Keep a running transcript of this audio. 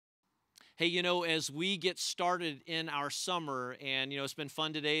Hey, as we get started in our summer, and it's been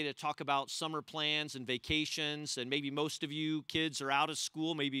fun today to talk about summer plans and vacations, and maybe most of you kids are out of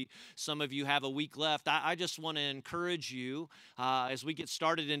school, maybe some of you have a week left. I just want to encourage you as we get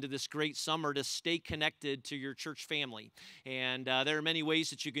started into this great summer to stay connected to your church family. And there are many ways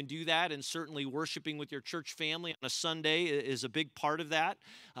that you can do that, and certainly worshiping with your church family on a Sunday is a big part of that.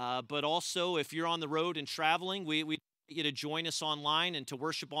 But also, if you're on the road and traveling, we you to join us online and to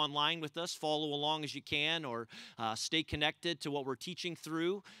worship online with us. Follow along as you can, or stay connected to what we're teaching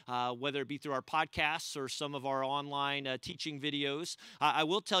through, whether it be through our podcasts or some of our online teaching videos. I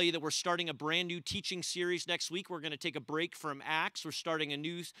will tell you that we're starting a brand new teaching series next week. We're going to take a break from Acts. We're starting a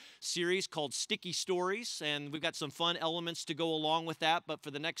new series called Sticky Stories, and we've got some fun elements to go along with that. But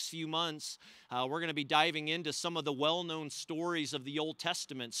for the next few months, we're going to be diving into some of the well-known stories of the Old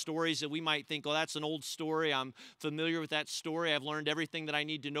Testament, stories that we might think, oh, that's an old story. I'm familiar with that story. I've learned everything that I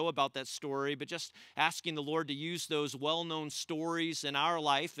need to know about that story, but just asking the Lord to use those well-known stories in our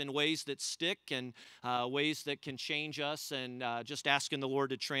life in ways that stick and ways that can change us, and just asking the Lord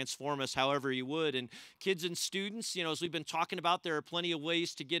to transform us however He would. And kids and students, as we've been talking about, there are plenty of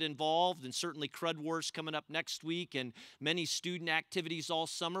ways to get involved, and certainly Crud Wars coming up next week, and many student activities all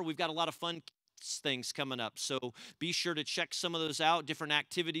summer. We've got a lot of fun things coming up. So be sure to check some of those out. Different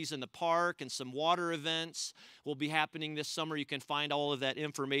activities in the park and some water events will be happening this summer. You can find all of that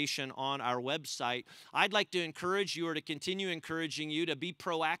information on our website. I'd like to encourage you, or to continue encouraging you, to be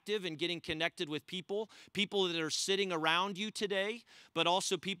proactive in getting connected with people that are sitting around you today, but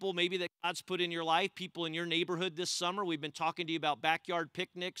also people maybe that God's put in your life, people in your neighborhood this summer. We've been talking to you about backyard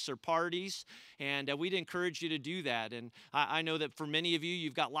picnics or parties, and we'd encourage you to do that. And I know that for many of you,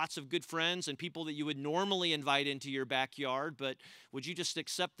 you've got lots of good friends and people that you would normally invite into your backyard, but would you just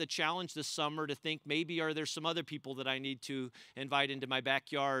accept the challenge this summer to think, maybe are there some other people that I need to invite into my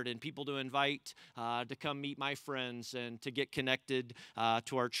backyard, and people to invite to come meet my friends and to get connected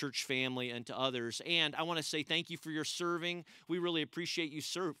to our church family and to others. And I want to say thank you for your serving. We really appreciate you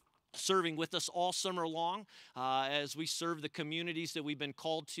serving with us all summer long as we serve the communities that we've been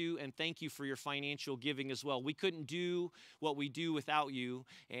called to, and thank you for your financial giving as well. We couldn't do what we do without you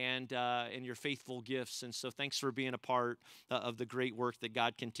and your faithful gifts, and so thanks for being a part of the great work that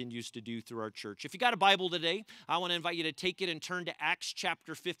God continues to do through our church. If you got a Bible today, I want to invite you to take it and turn to Acts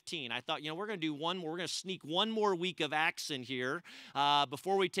chapter 15. I thought, we're going to do one more. We're going to sneak one more week of Acts in here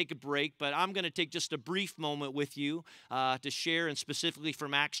before we take a break, but I'm going to take just a brief moment with you to share, and specifically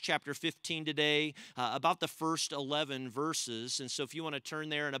from Acts chapter 15 today, about the first 11 verses. And so if you want to turn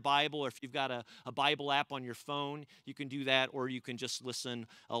there in a Bible, or if you've got a Bible app on your phone, you can do that, or you can just listen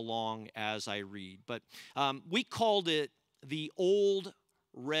along as I read. But we called it the Old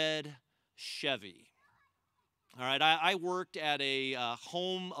Red Chevy. All right, I worked at a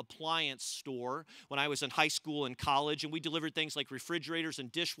home appliance store when I was in high school and college, and we delivered things like refrigerators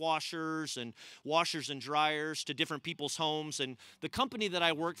and dishwashers and washers and dryers to different people's homes. And the company that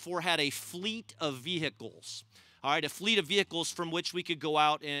I worked for had a fleet of vehicles. All right, a fleet of vehicles from which we could go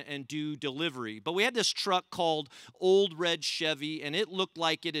out and do delivery. But we had this truck called Old Red Chevy, and it looked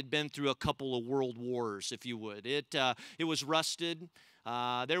like it had been through a couple of world wars, if you would. It was rusted.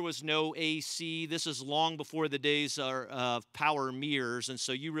 There was no AC. This is long before the days of power mirrors, and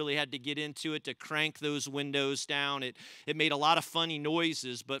so you really had to get into it to crank those windows down. It made a lot of funny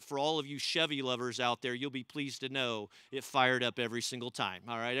noises, but for all of you Chevy lovers out there, you'll be pleased to know it fired up every single time,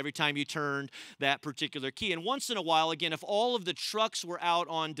 all right? Every time you turned that particular key. And once in a while, again, if all of the trucks were out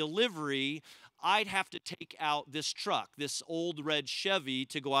on delivery, I'd have to take out this truck, this old red Chevy,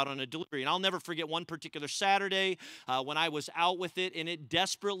 to go out on a delivery. And I'll never forget one particular Saturday when I was out with it, and it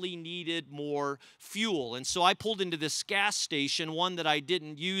desperately needed more fuel. And so I pulled into this gas station, one that I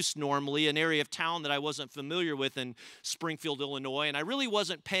didn't use normally, an area of town that I wasn't familiar with in Springfield, Illinois. And I really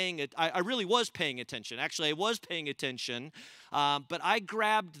wasn't paying it. I really was paying attention. Actually, I was paying attention. But I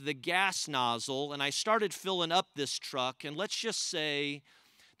grabbed the gas nozzle and I started filling up this truck. And let's just say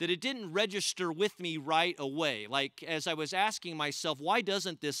that it didn't register with me right away. Like, as I was asking myself, why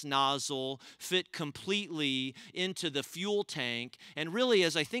doesn't this nozzle fit completely into the fuel tank? And really,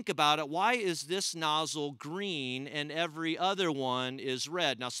 as I think about it, why is this nozzle green and every other one is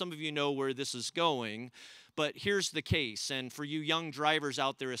red? Now, some of you know where this is going, but here's the case, and for you young drivers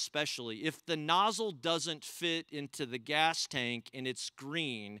out there especially, if the nozzle doesn't fit into the gas tank and it's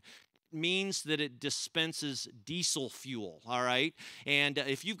green, means that it dispenses diesel fuel, all right? And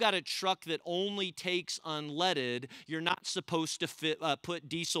if you've got a truck that only takes unleaded, you're not supposed to put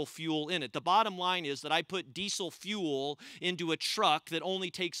diesel fuel in it. The bottom line is that I put diesel fuel into a truck that only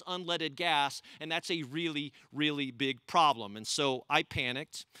takes unleaded gas, and that's a really, really big problem. And so I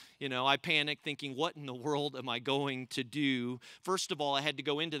panicked, I panicked thinking, what in the world am I going to do? First of all, I had to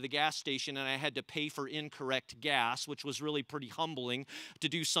go into the gas station and I had to pay for incorrect gas, which was really pretty humbling to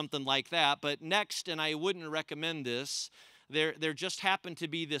do something like that. But next, and I wouldn't recommend this, there just happened to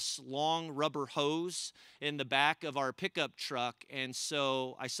be this long rubber hose in the back of our pickup truck. And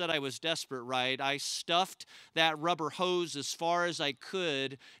so I said I was desperate, right? I stuffed that rubber hose as far as I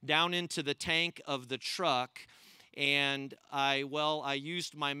could down into the tank of the truck. And I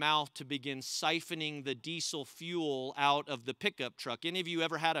used my mouth to begin siphoning the diesel fuel out of the pickup truck. Any of you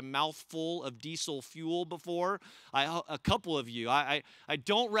ever had a mouthful of diesel fuel before? A couple of you. I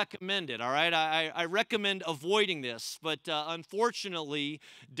don't recommend it, all right? I recommend avoiding this. But unfortunately,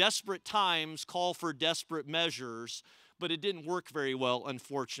 desperate times call for desperate measures. But it didn't work very well,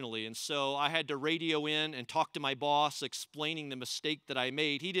 unfortunately. And so I had to radio in and talk to my boss, explaining the mistake that I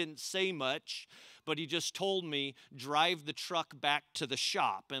made. He didn't say much, but he just told me, drive the truck back to the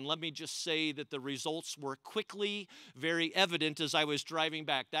shop. And let me just say that the results were quickly very evident as I was driving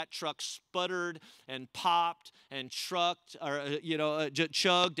back. That truck sputtered and popped and chugged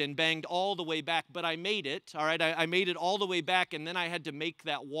and banged all the way back. But I made it, all right? I made it all the way back, and then I had to make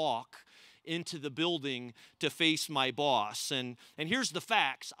that walk into the building to face my boss. And here's the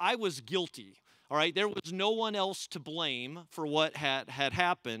facts. I was guilty. All right, there was no one else to blame for what had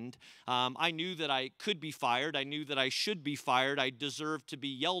happened. I knew that I could be fired. I knew that I should be fired. I deserved to be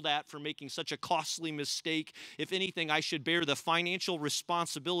yelled at for making such a costly mistake. If anything, I should bear the financial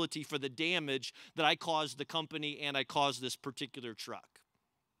responsibility for the damage that I caused the company and I caused this particular truck.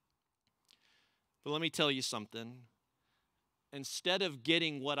 But let me tell you something. Instead of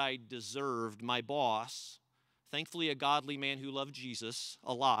getting what I deserved, my boss, thankfully a godly man who loved Jesus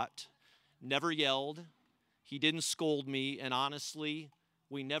a lot, never yelled. He didn't scold me. And honestly,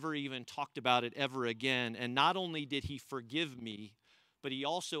 we never even talked about it ever again. And not only did he forgive me, but he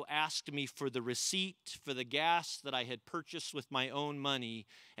also asked me for the receipt for the gas that I had purchased with my own money.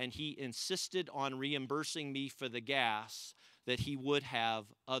 And he insisted on reimbursing me for the gas that he would have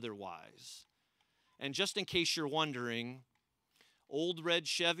otherwise. And just in case you're wondering, old red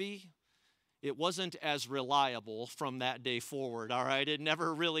Chevy, it wasn't as reliable from that day forward, all right? It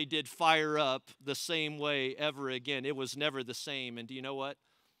never really did fire up the same way ever again. It was never the same. And do you know what?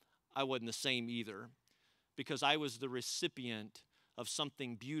 I wasn't the same either, because I was the recipient of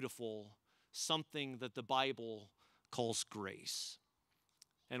something beautiful, something that the Bible calls grace.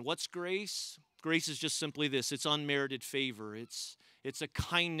 And what's grace? Grace is just simply this. It's unmerited favor. It's a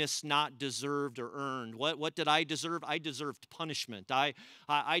kindness not deserved or earned. What did I deserve? I deserved punishment.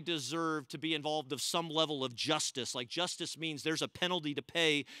 I deserved to be involved of some level of justice. Like justice means there's a penalty to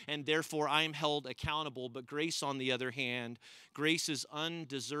pay, and therefore I'm held accountable. But grace, on the other hand, grace is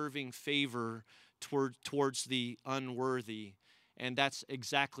undeserving favor towards the unworthy. And that's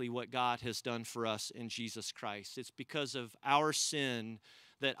exactly what God has done for us in Jesus Christ. It's because of our sin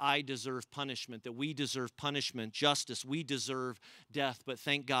that I deserve punishment, that we deserve punishment, justice. We deserve death, but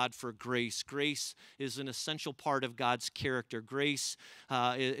thank God for grace. Grace is an essential part of God's character. Grace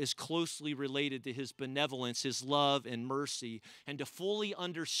is closely related to his benevolence, his love, and mercy. And to fully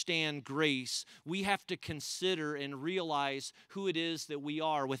understand grace, we have to consider and realize who it is that we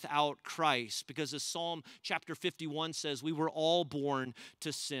are without Christ. Because as Psalm chapter 51 says, we were all born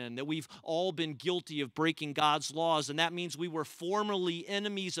to sin, that we've all been guilty of breaking God's laws, and that means we were formerly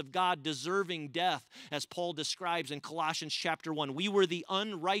enemies of God, deserving death, as Paul describes in Colossians chapter 1. We were the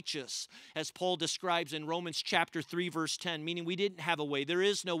unrighteous, as Paul describes in Romans chapter 3, verse 10, meaning we didn't have a way. There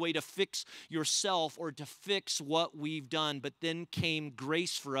is no way to fix yourself or to fix what we've done. But then came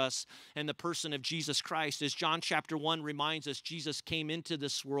grace for us in the person of Jesus Christ. As John chapter 1 reminds us, Jesus came into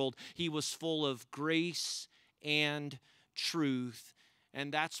this world. He was full of grace and truth.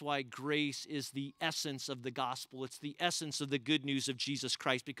 And that's why grace is the essence of the gospel. It's the essence of the good news of Jesus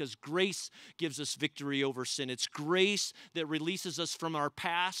Christ, because grace gives us victory over sin. It's grace that releases us from our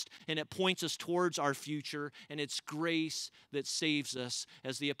past, and it points us towards our future. And it's grace that saves us,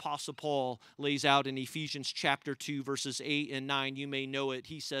 as the Apostle Paul lays out in Ephesians chapter 2, verses 8 and 9. You may know it.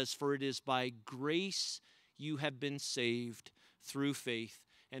 He says, "For it is by grace you have been saved through faith.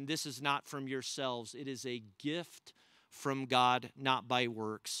 And this is not from yourselves. It is a gift from God, not by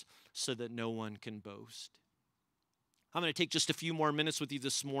works, so that no one can boast." I'm going to take just a few more minutes with you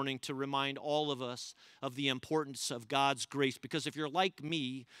this morning to remind all of us of the importance of God's grace. Because if you're like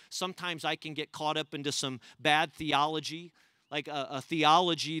me, sometimes I can get caught up into some bad theology. like a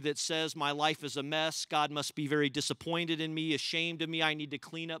theology that says my life is a mess. God must be very disappointed in me, ashamed of me. I need to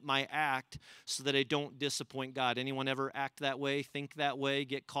clean up my act so that I don't disappoint God. Anyone ever act that way, think that way,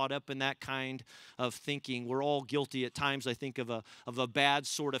 get caught up in that kind of thinking? We're all guilty at times, I think, of a bad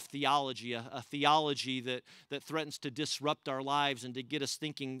sort of theology, a theology that threatens to disrupt our lives and to get us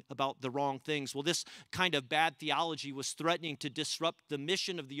thinking about the wrong things. Well, this kind of bad theology was threatening to disrupt the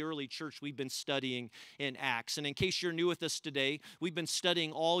mission of the early church we've been studying in Acts. And in case you're new with us today, we've been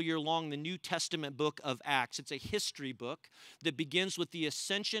studying all year long the New Testament book of Acts. It's a history book that begins with the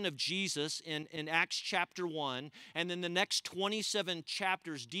ascension of Jesus in Acts chapter 1, and then the next 27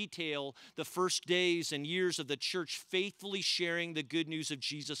 chapters detail the first days and years of the church faithfully sharing the good news of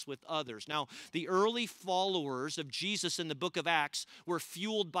Jesus with others. Now, the early followers of Jesus in the book of Acts were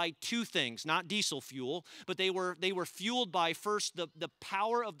fueled by two things, not diesel fuel, but they were fueled by, first, the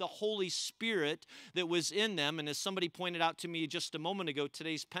power of the Holy Spirit that was in them. And as somebody pointed out to me just a moment ago,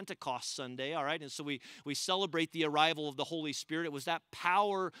 today's Pentecost Sunday, all right? And so we celebrate the arrival of the Holy Spirit. It was that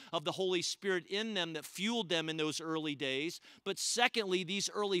power of the Holy Spirit in them that fueled them in those early days. But secondly, these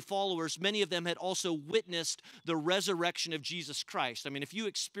early followers, many of them had also witnessed the resurrection of Jesus Christ. I mean, if you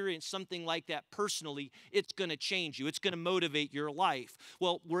experience something like that personally, it's going to change you. It's going to motivate your life.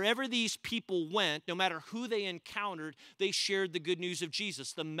 Well, wherever these people went, no matter who they encountered, they shared the good news of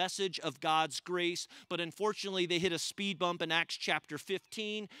Jesus, the message of God's grace. But unfortunately, they hit a speed bump in Acts chapter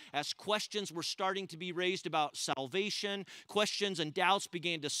 15 as questions were starting to be raised about salvation. Questions and doubts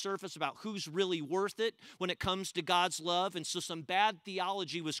began to surface about who's really worth it when it comes to God's love. And so some bad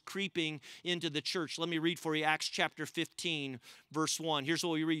theology was creeping into the church. Let me read for you Acts chapter 15, verse 1. Here's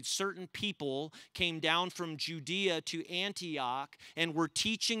what we read. Certain people came down from Judea to Antioch and were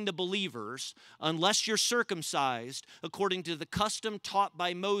teaching the believers, unless you're circumcised according to the custom taught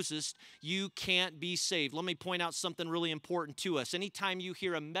by Moses, you can't be saved. Let me point out something really important to us. Anytime you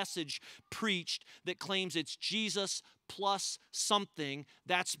hear a message preached that claims it's Jesus plus something,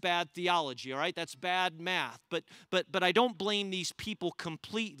 that's bad theology, all right? That's bad math. But I don't blame these people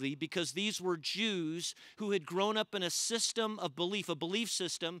completely, because these were Jews who had grown up in a system of belief, a belief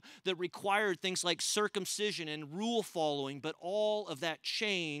system that required things like circumcision and rule following, but all of that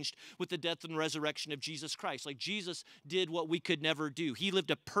changed with the death and resurrection of Jesus Christ. Like, Jesus did what we could never do. He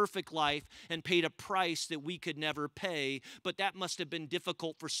lived a perfect life and paid a price that we could never pay, but that must have been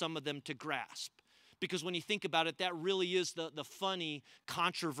difficult for some of them to grasp. Because when you think about it, that really is the funny,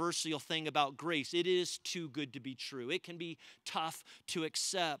 controversial thing about grace. It is too good to be true. It can be tough to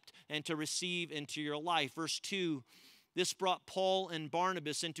accept and to receive into your life. Verse 2, this brought Paul and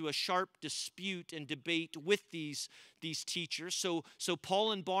Barnabas into a sharp dispute and debate with these teachers. So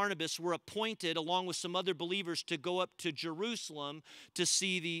Paul and Barnabas were appointed, along with some other believers, to go up to Jerusalem to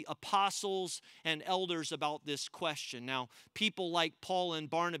see the apostles and elders about this question. Now, people like Paul and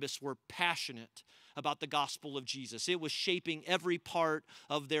Barnabas were passionate about the gospel of Jesus. It was shaping every part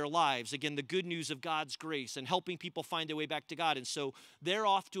of their lives. Again, the good news of God's grace and helping people find their way back to God. And so they're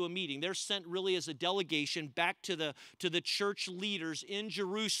off to a meeting. They're sent really as a delegation back to the church leaders in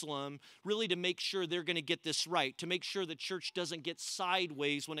Jerusalem, really to make sure they're going to get this right, to make sure the church doesn't get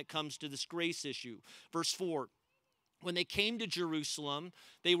sideways when it comes to this grace issue. Verse 4. When they came to Jerusalem,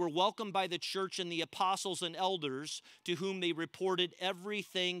 they were welcomed by the church and the apostles and elders, to whom they reported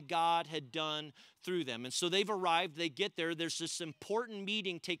everything God had done through them. And so they've arrived, they get there, there's this important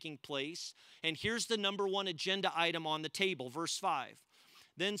meeting taking place, and here's the number one agenda item on the table, verse 5.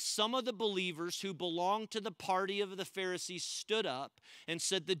 Then some of the believers who belonged to the party of the Pharisees stood up and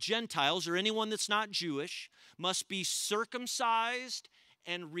said, the Gentiles, or anyone that's not Jewish, must be circumcised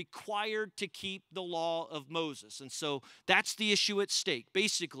and required to keep the law of Moses. And so that's the issue at stake.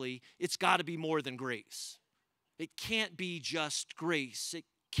 Basically, it's got to be more than grace. It can't be just grace. It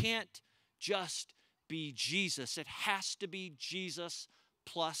can't just be Jesus. It has to be Jesus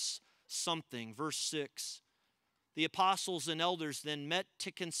plus something. Verse 6. The apostles and elders then met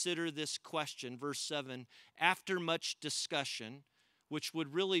to consider this question. Verse 7. After much discussion, which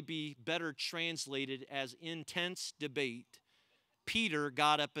would really be better translated as intense debate, Peter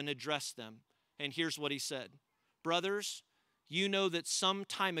got up and addressed them. And here's what he said. Brothers, you know that some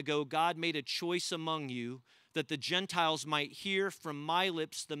time ago God made a choice among you that the Gentiles might hear from my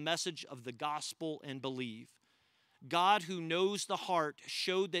lips the message of the gospel and believe. God, who knows the heart,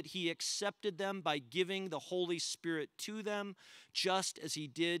 showed that he accepted them by giving the Holy Spirit to them, just as he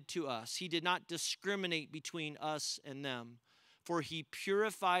did to us. He did not discriminate between us and them, for he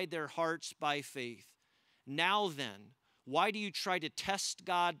purified their hearts by faith. Now then, why do you try to test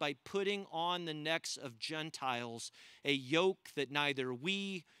God by putting on the necks of Gentiles a yoke that neither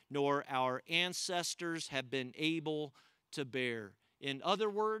we nor our ancestors have been able to bear. In other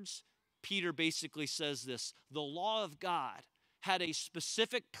words, Peter basically says this: the law of God had a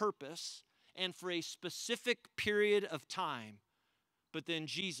specific purpose and for a specific period of time, but then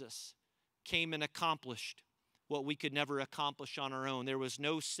Jesus came and accomplished what we could never accomplish on our own. There was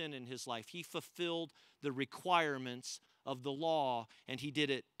no sin in his life. He fulfilled the requirements of the law, and he did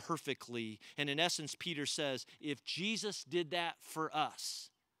it perfectly. And in essence, Peter says, if Jesus did that for us,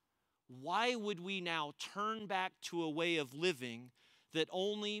 why would we now turn back to a way of living that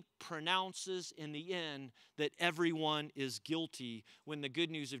only pronounces in the end that everyone is guilty, when the good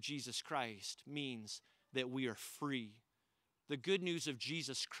news of Jesus Christ means that we are free? The good news of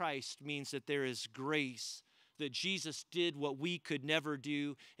Jesus Christ means that there is grace, that Jesus did what we could never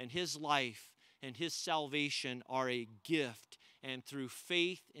do, and his life and his salvation are a gift. And through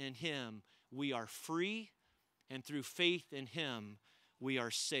faith in him, we are free, and through faith in him, we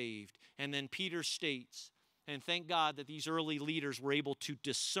are saved. And then Peter states, and thank God that these early leaders were able to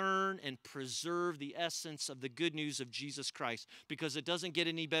discern and preserve the essence of the good news of Jesus Christ, because it doesn't get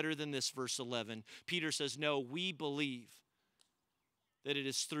any better than this, verse 11. Peter says, no, we believe that it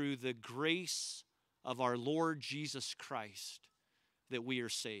is through the grace of our Lord Jesus Christ that we are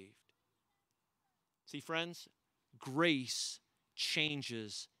saved. See, friends, grace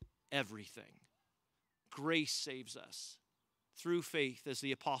changes everything. Grace saves us through faith, as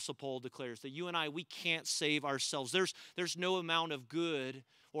the Apostle Paul declares, that you and I, we can't save ourselves. There's no amount of good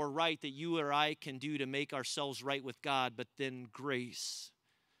or right that you or I can do to make ourselves right with God, but then grace.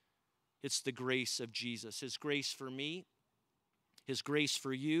 It's the grace of Jesus. His grace for me, his grace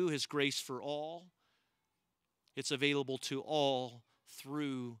for you, his grace for all. It's available to all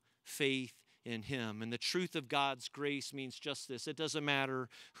through faith in him. And the truth of God's grace means just this: it doesn't matter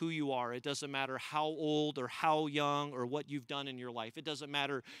who you are. It doesn't matter how old or how young or what you've done in your life. It doesn't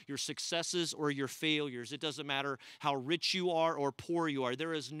matter your successes or your failures. It doesn't matter how rich you are or poor you are.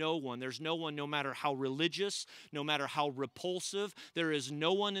 There's no one, no matter how religious, no matter how repulsive, there is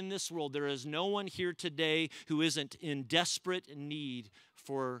no one in this world, there is no one here today who isn't in desperate need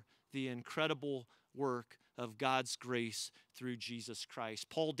for the incredible work of God's grace through Jesus Christ.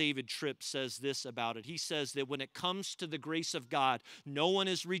 Paul David Tripp says this about it. He says that when it comes to the grace of God, no one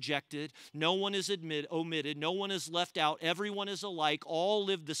is rejected, no one is omitted, no one is left out, everyone is alike, all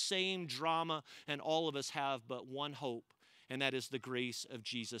live the same drama, and all of us have but one hope. And that is the grace of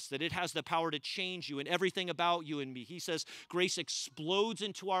Jesus, that it has the power to change you and everything about you and me. He says grace explodes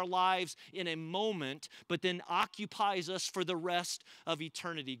into our lives in a moment, but then occupies us for the rest of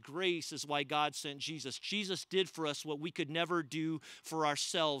eternity. Grace is why God sent Jesus. Jesus did for us what we could never do for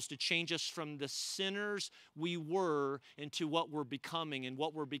ourselves, to change us from the sinners we were into what we're becoming. And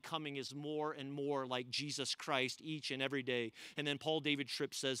what we're becoming is more and more like Jesus Christ each and every day. And then Paul David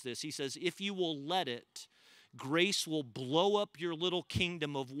Tripp says this. He says, if you will let it, grace will blow up your little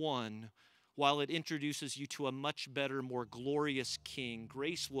kingdom of one while it introduces you to a much better, more glorious king.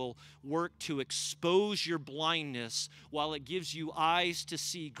 Grace will work to expose your blindness while it gives you eyes to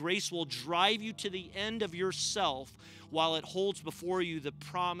see. Grace will drive you to the end of yourself while it holds before you the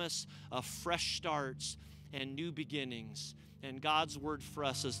promise of fresh starts and new beginnings. And God's word for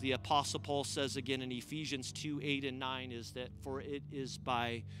us, as the Apostle Paul says again in Ephesians 2:8-9, is that for it is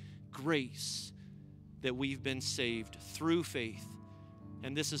by grace that we've been saved through faith.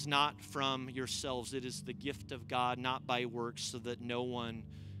 And this is not from yourselves. It is the gift of God, not by works, so that no one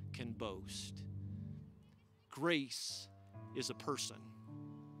can boast. Grace is a person.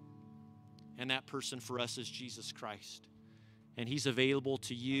 And that person for us is Jesus Christ. And he's available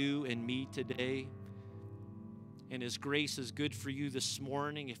to you and me today. And his grace is good for you this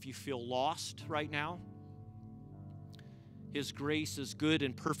morning if you feel lost right now. His grace is good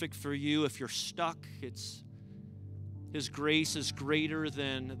and perfect for you if you're stuck. His grace is greater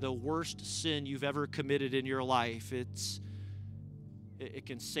than the worst sin you've ever committed in your life. It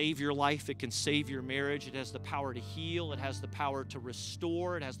can save your life. It can save your marriage. It has the power to heal. It has the power to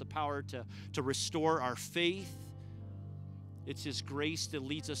restore. It has the power to restore our faith. It's his grace that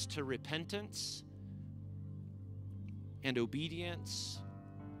leads us to repentance and obedience.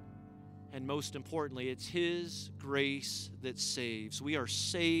 And most importantly, it's his grace that saves. We are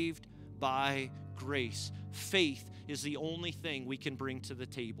saved by grace. Faith is the only thing we can bring to the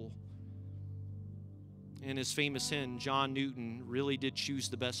table. In his famous hymn, John Newton really did choose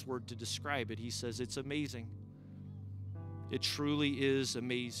the best word to describe it. He says, it's amazing. It truly is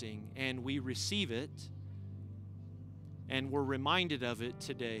amazing. And we receive it, and we're reminded of it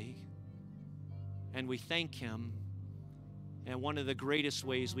today, and we thank him. And one of the greatest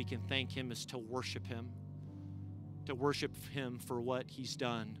ways we can thank him is to worship him for what he's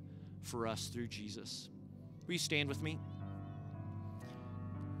done for us through Jesus. Will you stand with me?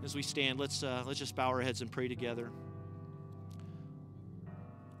 As we stand, let's just bow our heads and pray together.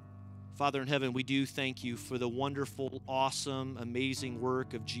 Father in heaven, we do thank you for the wonderful, awesome, amazing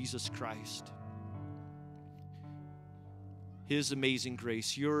work of Jesus Christ. His amazing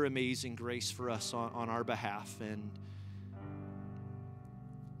grace, your amazing grace for us on our behalf. And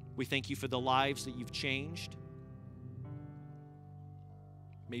we thank you for the lives that you've changed.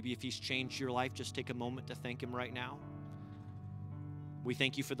 Maybe if he's changed your life, just take a moment to thank him right now. We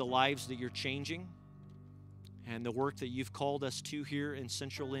thank you for the lives that you're changing and the work that you've called us to here in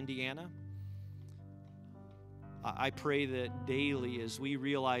Central Indiana. I pray that daily, as we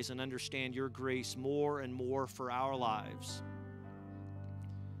realize and understand your grace more and more for our lives,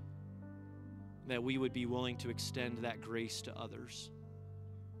 that we would be willing to extend that grace to others.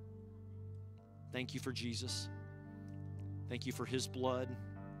 Thank you for Jesus. Thank you for his blood.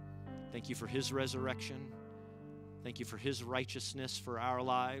 Thank you for his resurrection. Thank you for his righteousness for our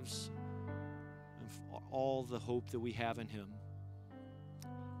lives and for all the hope that we have in him.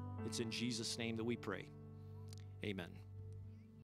 It's in Jesus' name that we pray. Amen.